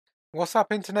What's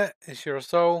up, Internet? It's your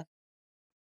soul,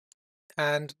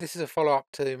 and this is a follow-up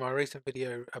to my recent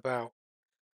video about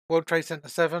World Trade Center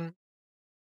 7.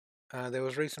 There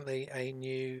was recently a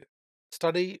new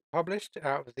study published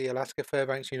out of the Alaska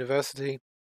Fairbanks University,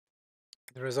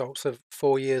 the results of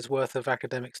 4 years worth of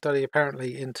academic study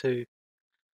apparently into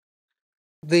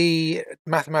the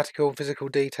mathematical and physical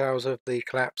details of the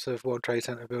collapse of World Trade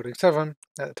Center Building 7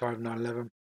 at the time of 9/11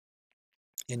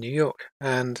 in New York.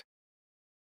 And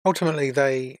ultimately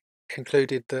they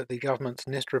concluded that the government's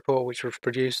NIST report, which was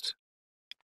produced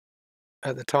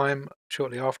at the time,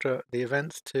 shortly after the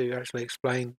events, to actually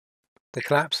explain the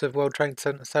collapse of World Trade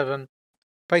Center 7,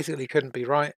 basically couldn't be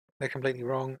right. They're completely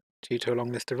wrong due to a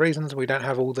long list of reasons. We don't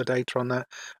have all the data on that.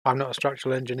 I'm not a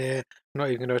structural engineer. I'm not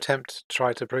even going to attempt to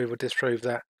try to prove or disprove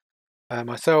that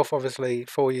myself. Obviously,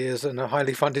 4 years and a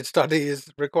highly funded study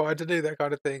is required to do that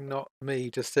kind of thing, not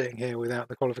me just sitting here without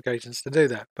the qualifications to do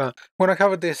that. But when I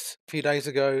covered this a few days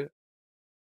ago,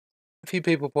 a few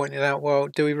people pointed out, well,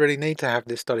 do we really need to have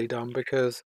this study done?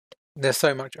 Because there's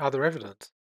so much other evidence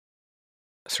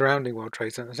surrounding World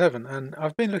Trade Center 7, and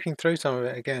I've been looking through some of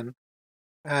it again,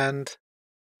 and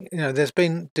there's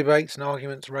been debates and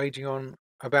arguments raging on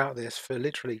about this for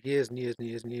literally years and years and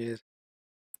years and years.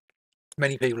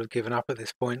 Many people have given up at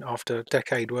this point after a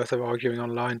decade worth of arguing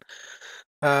online.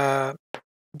 But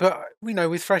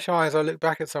with fresh eyes, I look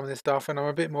back at some of this stuff, and I'm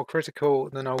a bit more critical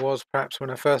than I was perhaps when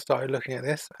I first started looking at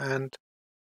this, and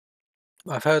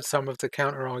I've heard some of the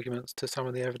counter arguments to some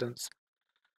of the evidence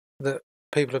that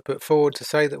people have put forward to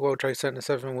say that World Trade Center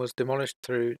 7 was demolished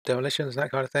through demolitions and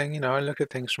that kind of thing. I look at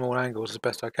things from all angles as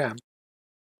best I can.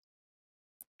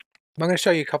 I'm going to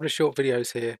show you a couple of short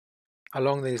videos here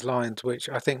along these lines, which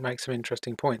I think make some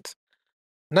interesting points.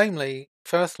 Namely,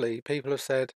 firstly, people have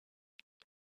said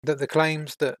that the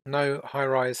claims that no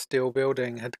high-rise steel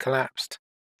building had collapsed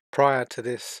prior to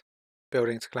this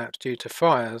building's collapse due to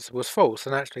fires was false,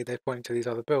 and actually they point to these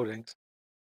other buildings.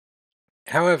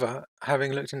 However,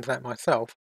 having looked into that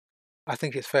myself, I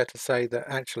think it's fair to say that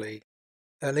actually,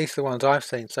 at least the ones I've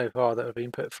seen so far that have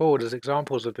been put forward as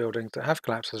examples of buildings that have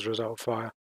collapsed as a result of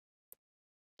fire,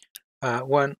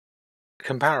 weren't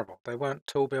comparable. They weren't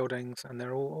tall buildings, and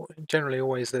they're all generally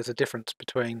always there's a difference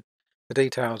between the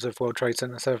details of World Trade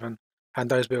Center 7 and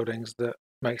those buildings that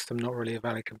makes them not really a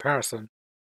valid comparison.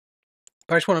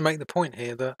 But I just want to make the point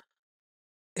here that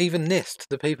even NIST,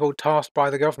 the people tasked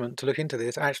by the government to look into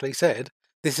this, actually said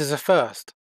this is a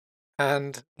first.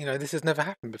 And, this has never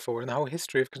happened before in the whole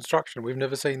history of construction. We've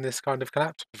never seen this kind of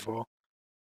collapse before.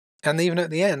 And even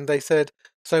at the end, they said,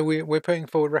 so we're putting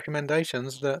forward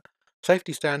recommendations that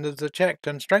safety standards are checked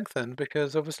and strengthened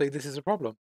because obviously this is a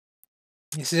problem.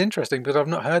 This is interesting because I've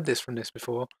not heard this from this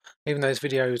before, even though this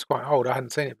video is quite old. I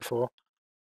hadn't seen it before.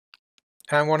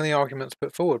 And one of the arguments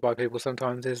put forward by people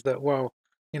sometimes is that, well,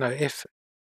 if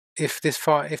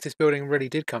this building really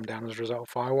did come down as a result of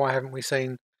fire, why haven't we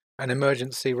seen an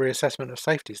emergency reassessment of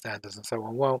safety standards and so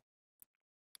on? Well,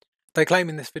 they claim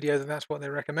in this video that that's what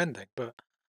they're recommending, but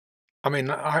I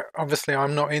mean, obviously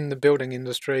I'm not in the building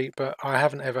industry, but I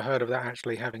haven't ever heard of that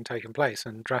actually having taken place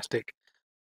and drastic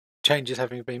changes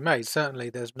having been made.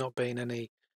 Certainly there's not been any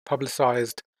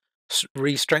publicised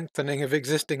re-strengthening of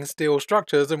existing steel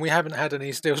structures, and we haven't had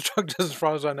any steel structures, as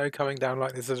far as I know, coming down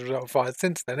like this as a result of fire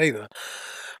since then either.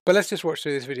 But let's just watch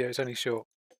through this video, it's only short.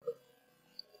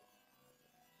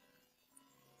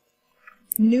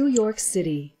 New York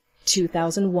City,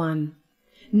 2001.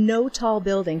 No tall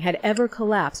building had ever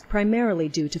collapsed primarily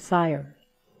due to fire.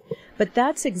 But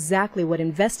that's exactly what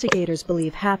investigators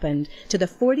believe happened to the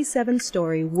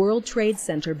 47-story World Trade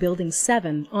Center Building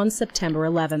 7 on September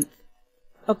 11th.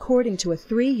 According to a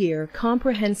 3-year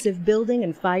comprehensive building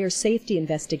and fire safety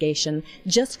investigation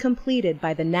just completed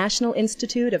by the National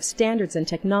Institute of Standards and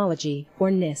Technology, or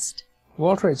NIST.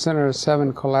 World Trade Center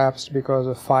 7 collapsed because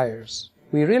of fires.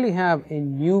 We really have a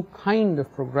new kind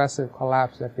of progressive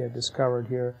collapse that we have discovered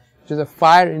here, which is a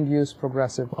fire-induced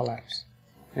progressive collapse.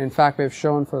 In fact, we've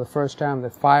shown for the first time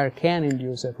that fire can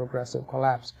induce a progressive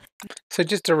collapse. So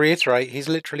just to reiterate, he's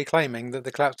literally claiming that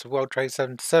the collapse of World Trade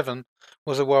Center 7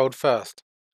 was a world first.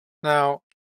 Now,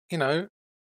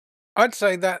 I'd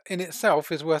say that in itself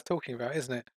is worth talking about,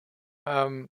 isn't it?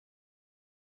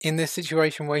 In this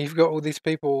situation where you've got all these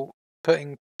people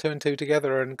putting 2 and 2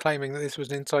 together and claiming that this was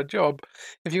an inside job,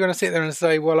 if you're going to sit there and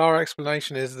say, well, our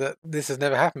explanation is that this has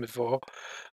never happened before,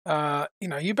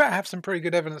 you better have some pretty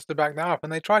good evidence to back that up.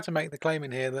 And they try to make the claim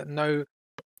in here that no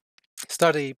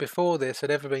study before this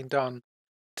had ever been done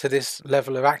to this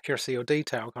level of accuracy or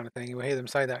detail kind of thing. You'll hear them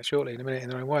say that shortly in a minute in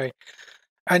their own way.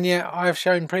 And yet I've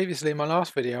shown previously in my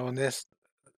last video on this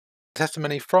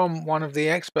testimony from one of the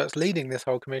experts leading this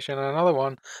whole commission, and another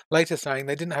one later saying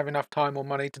they didn't have enough time or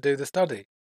money to do the study,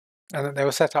 and that they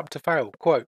were set up to fail.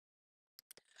 Quote,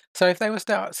 so if they were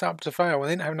set up to fail and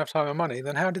they didn't have enough time or money,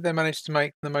 then how did they manage to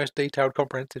make the most detailed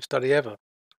comprehensive study ever?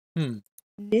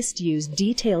 NIST used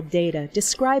detailed data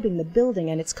describing the building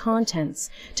and its contents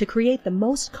to create the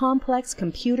most complex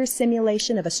computer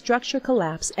simulation of a structure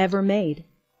collapse ever made.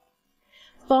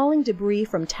 Falling debris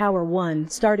from Tower 1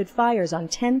 started fires on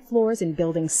 10 floors in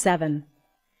Building 7.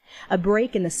 A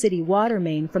break in the city water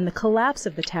main from the collapse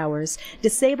of the towers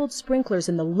disabled sprinklers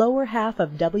in the lower half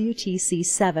of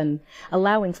WTC7,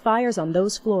 allowing fires on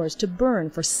those floors to burn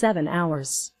for 7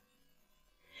 hours.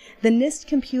 The NIST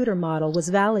computer model was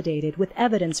validated with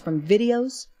evidence from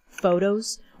videos,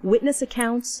 photos, witness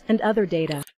accounts, and other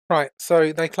data. Right,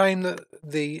 so they claim that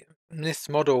the NIST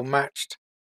model matched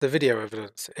the video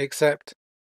evidence, except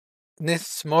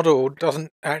NIST's model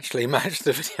doesn't actually match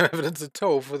the video evidence at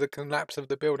all for the collapse of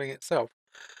the building itself,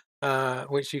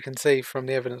 which you can see from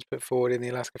the evidence put forward in the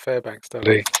Alaska Fairbanks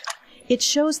study. It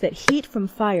shows that heat from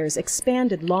fires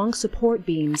expanded long support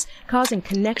beams, causing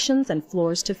connections and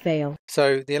floors to fail.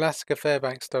 So the Alaska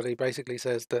Fairbanks study basically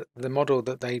says that the model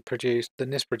that they produced, the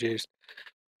NIST produced,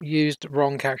 used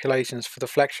wrong calculations for the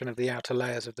flexion of the outer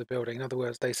layers of the building. In other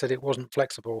words, they said it wasn't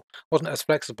as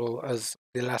flexible as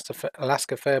the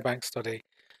Alaska Fairbanks study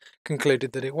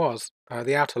concluded that it was,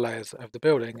 the outer layers of the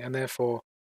building, and therefore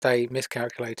they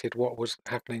miscalculated what was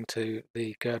happening to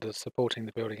the girders supporting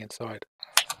the building inside.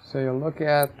 So you look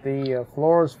at the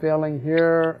floors failing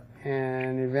here,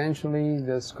 and eventually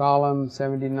this column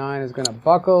 79 is going to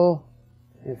buckle,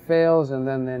 it fails, and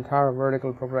then the entire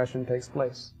vertical progression takes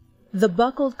place. The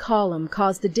buckled column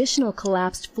caused additional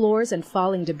collapsed floors and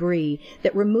falling debris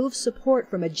that removed support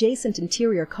from adjacent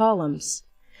interior columns.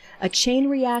 A chain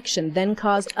reaction then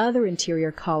caused other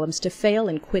interior columns to fail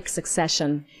in quick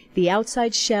succession. The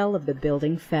outside shell of the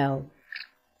building fell.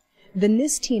 The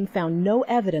NIST team found no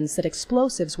evidence that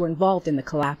explosives were involved in the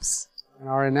collapse. And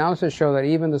our analysis showed that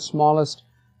even the smallest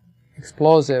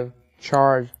explosive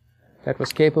charge that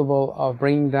was capable of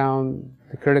bringing down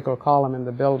the critical column in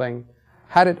the building,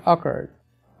 had it occurred,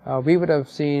 we would have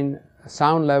seen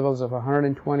sound levels of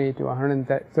 120 to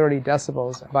 130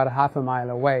 decibels about a half a mile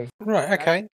away. Right,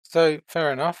 okay, so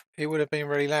fair enough. It would have been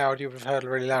really loud, you would have heard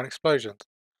really loud explosions.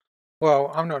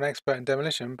 Well, I'm not an expert in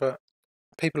demolition, but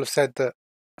people have said that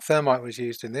thermite was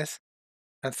used in this,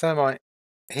 and thermite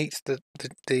heats the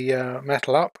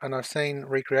metal up, and I've seen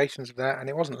recreations of that, and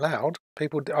it wasn't loud.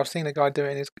 I've seen a guy do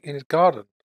it in his garden.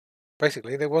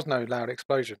 Basically, there was no loud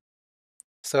explosion.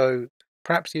 So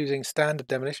perhaps using standard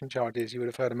demolition charges, you would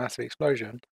have heard a massive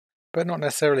explosion, but not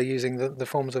necessarily using the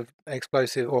forms of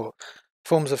explosive or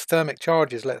forms of thermic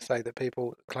charges, let's say, that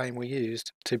people claim were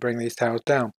used to bring these towers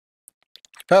down.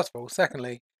 First of all.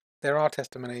 Secondly, there are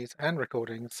testimonies and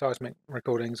recordings, seismic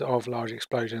recordings of large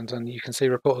explosions, and you can see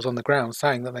reporters on the ground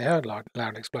saying that they heard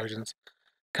loud explosions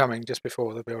coming just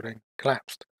before the building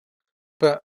collapsed.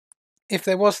 But if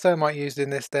there was thermite used in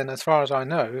this, then as far as I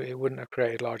know, it wouldn't have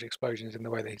created large explosions in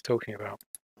the way that he's talking about.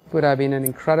 It would have been an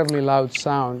incredibly loud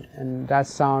sound, and that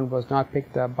sound was not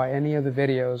picked up by any of the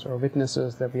videos or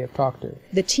witnesses that we have talked to.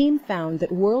 The team found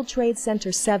that World Trade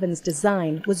Center 7's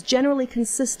design was generally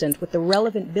consistent with the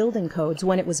relevant building codes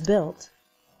when it was built.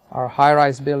 Our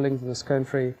high-rise buildings in this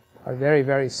country are very,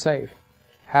 very safe.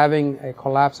 Having a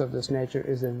collapse of this nature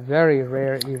is a very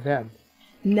rare event.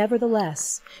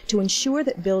 Nevertheless, to ensure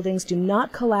that buildings do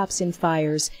not collapse in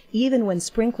fires, even when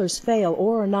sprinklers fail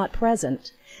or are not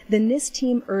present, the NIST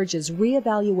team urges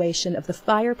reevaluation of the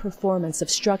fire performance of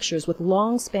structures with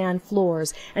long-span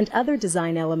floors and other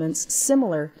design elements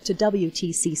similar to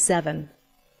WTC7.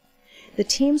 The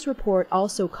team's report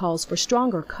also calls for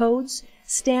stronger codes,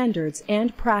 standards,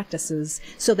 and practices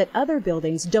so that other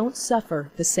buildings don't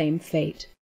suffer the same fate.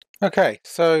 Okay,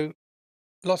 so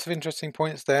lots of interesting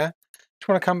points there. Just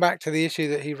want to come back to the issue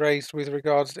that he raised with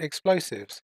regards to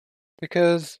explosives,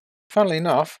 because funnily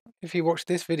enough, if you watch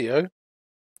this video,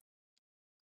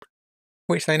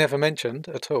 which they never mentioned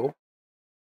at all,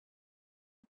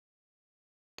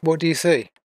 what do you see?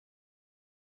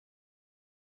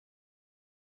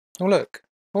 Oh look,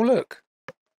 oh look,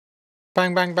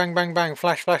 bang bang bang bang bang,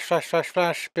 flash flash flash flash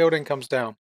flash, building comes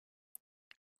down.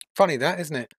 Funny that,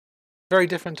 isn't it? Very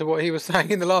different to what he was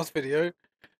saying in the last video.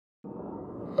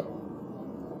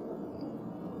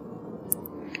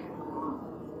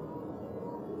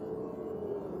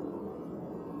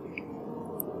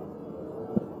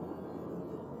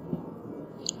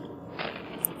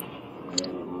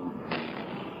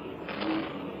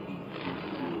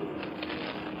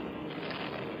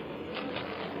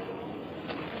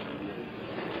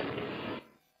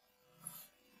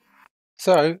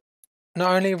 So,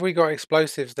 not only have we got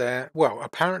explosives there, well,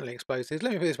 apparently explosives.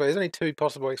 Let me put it this way: there's only two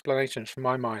possible explanations from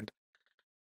my mind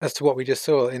as to what we just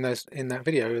saw in that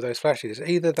video of those flashes.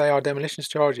 Either they are demolition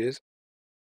charges,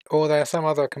 or they are some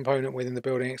other component within the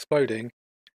building exploding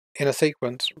in a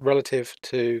sequence relative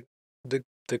to the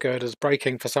girders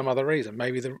breaking for some other reason.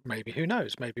 Maybe who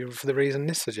knows? Maybe for the reason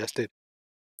NIST suggested.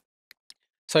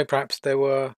 So perhaps there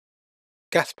were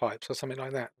gas pipes or something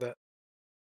like that that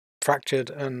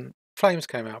fractured and flames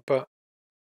came out. But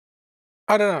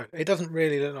I don't know. It doesn't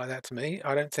really look like that to me.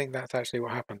 I don't think that's actually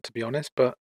what happened, to be honest.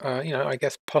 But I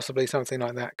guess possibly something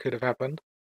like that could have happened.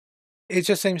 It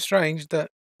just seems strange that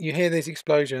you hear these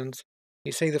explosions,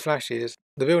 you see the flashes,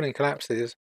 the building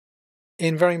collapses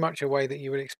in very much a way that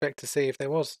you would expect to see if there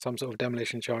was some sort of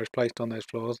demolition charge placed on those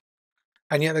floors.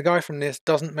 And yet the guy from NIST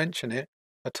doesn't mention it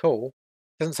at all.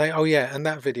 Doesn't say, oh yeah, and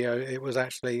that video, it was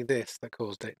actually this that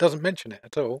caused it. Doesn't mention it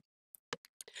at all.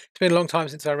 It's been a long time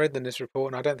since I read the NIST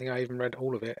report, and I don't think I even read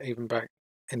all of it, even back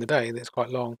in the day. It's quite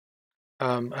long.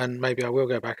 And maybe I will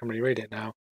go back and reread it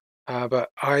now. But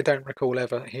I don't recall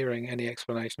ever hearing any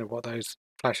explanation of what those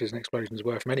flashes and explosions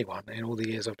were from anyone in all the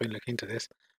years I've been looking into this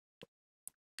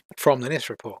from the NIST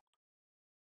report.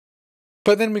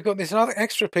 But then we've got this other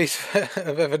extra piece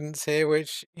of evidence here,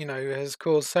 which, has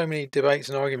caused so many debates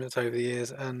and arguments over the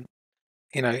years. And,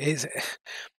 it's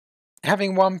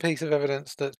having one piece of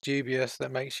evidence that's dubious,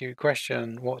 that makes you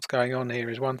question what's going on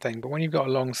here is one thing. But when you've got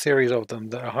a long series of them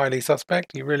that are highly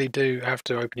suspect, you really do have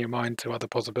to open your mind to other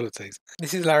possibilities.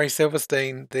 This is Larry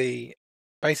Silverstein,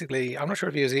 basically, I'm not sure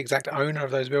if he was the exact owner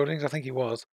of those buildings. I think he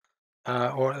was.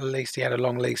 Or at least he had a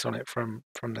long lease on it from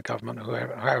the government,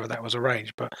 or however that was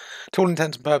arranged. But to all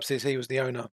intents and purposes, he was the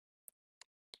owner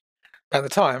at the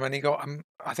time, and he got,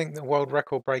 I think, the world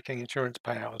record-breaking insurance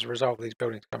payout as a result of these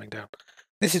buildings coming down.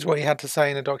 This is what he had to say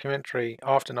in a documentary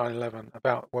after 9/11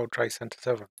 about World Trade Center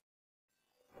 7.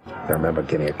 I remember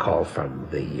getting a call from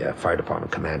the fire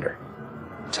department commander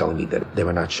telling me that they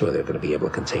were not sure they were going to be able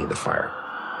to contain the fire.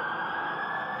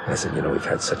 And I said, we've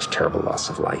had such terrible loss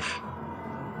of life.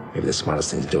 Maybe the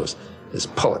smartest thing to do is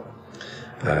pull it.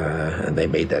 And they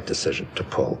made that decision to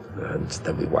pull, and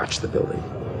then we watched the building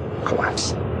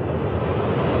collapse.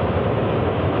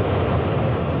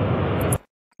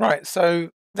 Right, so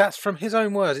that's from his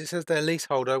own words. It says they're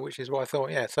leaseholder, which is what I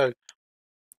thought, yeah. So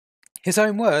his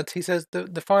own words, he says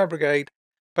the fire brigade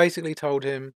basically told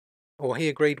him, or he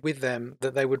agreed with them,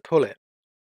 that they would pull it.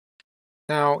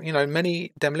 Now,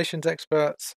 many demolitions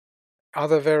experts,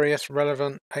 other various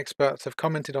relevant experts have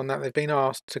commented on that. They've been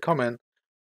asked to comment,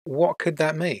 what could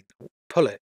that mean? Pull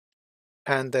it.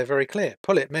 And they're very clear.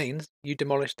 Pull it means you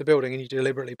demolish the building and you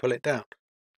deliberately pull it down.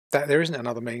 That there isn't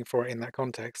another meaning for it in that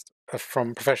context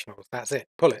from professionals. That's it.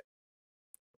 Pull it.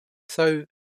 So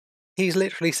he's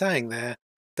literally saying there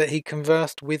that he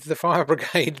conversed with the fire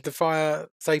brigade, the fire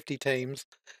safety teams,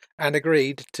 and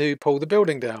agreed to pull the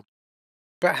building down.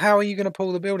 But how are you going to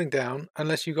pull the building down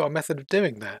unless you've got a method of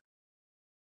doing that?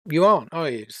 You aren't, are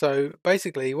you? So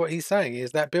basically what he's saying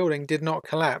is that building did not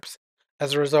collapse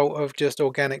as a result of just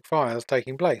organic fires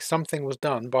taking place. Something was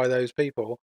done by those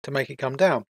people to make it come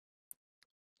down.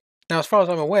 Now, as far as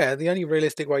I'm aware, the only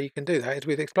realistic way you can do that is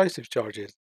with explosive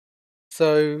charges.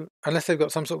 So, unless they've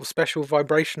got some sort of special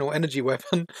vibrational energy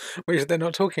weapon, which they're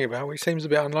not talking about, which seems a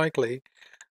bit unlikely,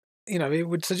 it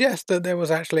would suggest that there was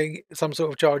actually some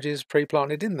sort of charges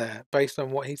pre-planted in there, based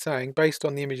on what he's saying, based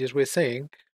on the images we're seeing,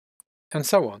 and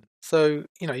so on. So,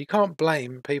 you can't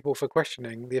blame people for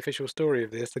questioning the official story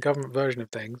of this, the government version of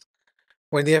things,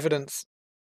 when the evidence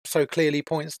so clearly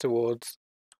points towards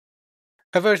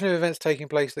a version of events taking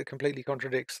place that completely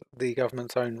contradicts the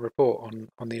government's own report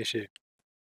on the issue.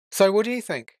 So what do you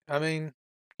think? I mean,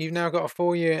 you've now got a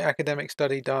 4-year academic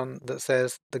study done that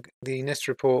says the NIST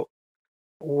report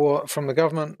from the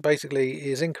government basically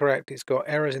is incorrect. It's got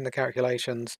errors in the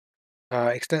calculations,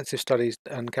 extensive studies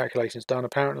and calculations done.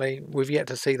 Apparently, we've yet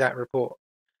to see that report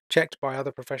checked by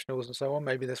other professionals and so on.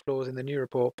 Maybe there's flaws in the new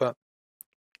report, but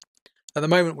at the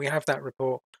moment we have that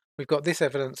report. We've got this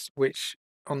evidence which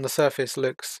on the surface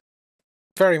looks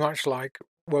very much like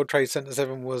World Trade Center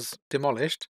 7 was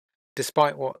demolished,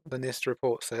 despite what the NIST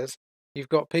report says. You've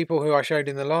got people who I showed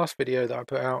in the last video that I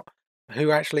put out, who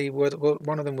actually were,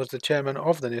 one of them was the chairman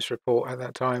of the NIST report at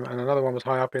that time, and another one was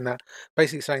high up in that,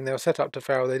 basically saying they were set up to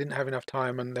fail, they didn't have enough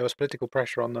time, and there was political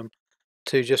pressure on them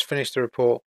to just finish the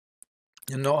report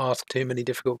and not ask too many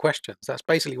difficult questions. That's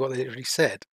basically what they literally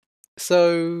said.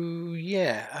 So,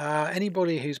 yeah,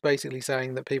 anybody who's basically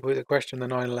saying that people that question the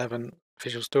 9/11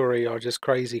 official story are just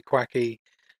crazy, quacky,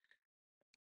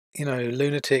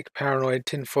 lunatic, paranoid,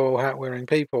 tinfoil hat-wearing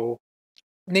people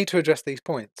need to address these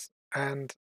points.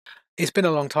 And it's been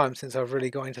a long time since I've really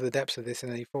got into the depths of this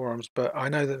in any forums, but I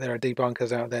know that there are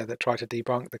debunkers out there that try to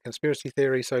debunk the conspiracy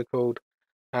theory, so-called,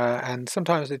 and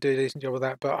sometimes they do a decent job of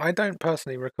that, but I don't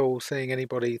personally recall seeing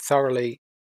anybody thoroughly,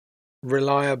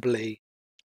 reliably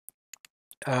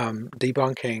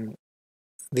debunking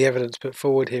the evidence put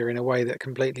forward here in a way that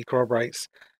completely corroborates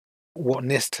what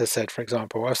NIST has said, for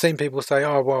example. I've seen people say,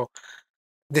 oh, well,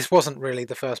 this wasn't really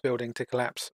the first building to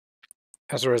collapse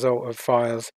as a result of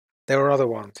fires. There were other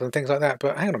ones and things like that.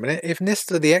 But hang on a minute, if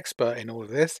NIST are the expert in all of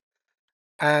this,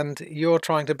 and you're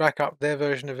trying to back up their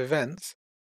version of events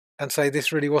and say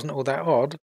this really wasn't all that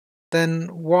odd, then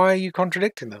why are you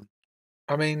contradicting them?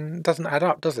 I mean, it doesn't add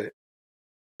up, does it?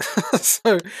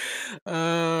 So,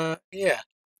 yeah.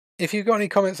 If you've got any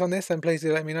comments on this, then please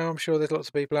do let me know. I'm sure there's lots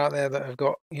of people out there that have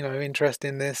got, interest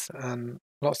in this and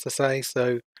lots to say.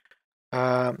 So,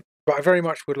 but I very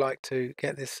much would like to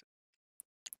get this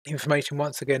information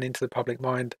once again into the public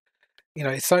mind.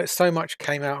 It's so much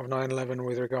came out of 9/11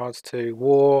 with regards to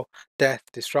war, death,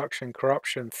 destruction,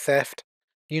 corruption, theft,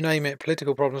 you name it,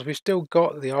 political problems. We've still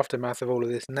got the aftermath of all of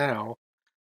this now.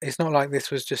 It's not like this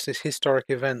was just this historic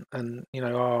event and,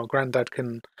 our granddad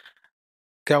can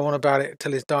go on about it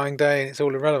till his dying day and it's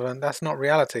all irrelevant. That's not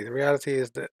reality. The reality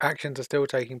is that actions are still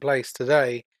taking place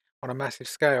today on a massive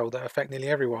scale that affect nearly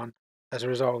everyone as a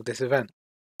result of this event.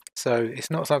 So it's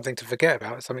not something to forget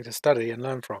about, it's something to study and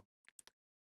learn from.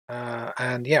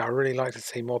 And yeah, I really like to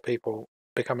see more people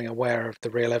becoming aware of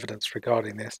the real evidence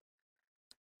regarding this.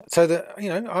 So that,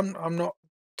 I'm not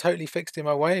totally fixed in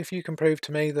my way. If you can prove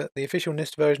to me that the official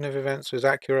NIST version of events was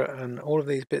accurate and all of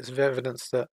these bits of evidence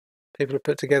that people have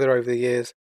put together over the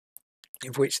years,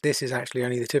 of which this is actually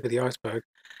only the tip of the iceberg,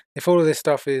 if all of this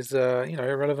stuff is,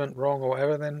 irrelevant, wrong, or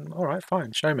whatever, then all right,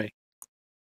 fine, show me.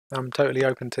 I'm totally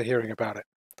open to hearing about it.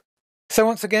 So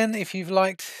once again, if you've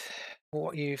liked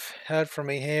what you've heard from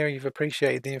me here, you've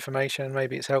appreciated the information,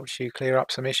 maybe it's helped you clear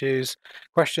up some issues,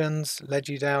 questions, led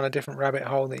you down a different rabbit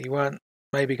hole that you weren't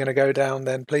maybe going to go down,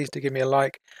 then please do give me a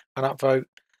like, an upvote,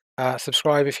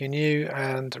 subscribe if you're new,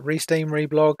 and re-steam,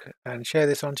 reblog, and share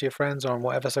this on to your friends on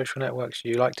whatever social networks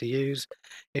you like to use.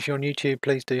 If you're on YouTube,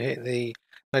 please do hit the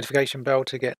notification bell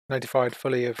to get notified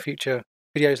fully of future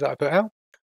videos that I put out.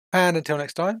 And until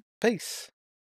next time, peace.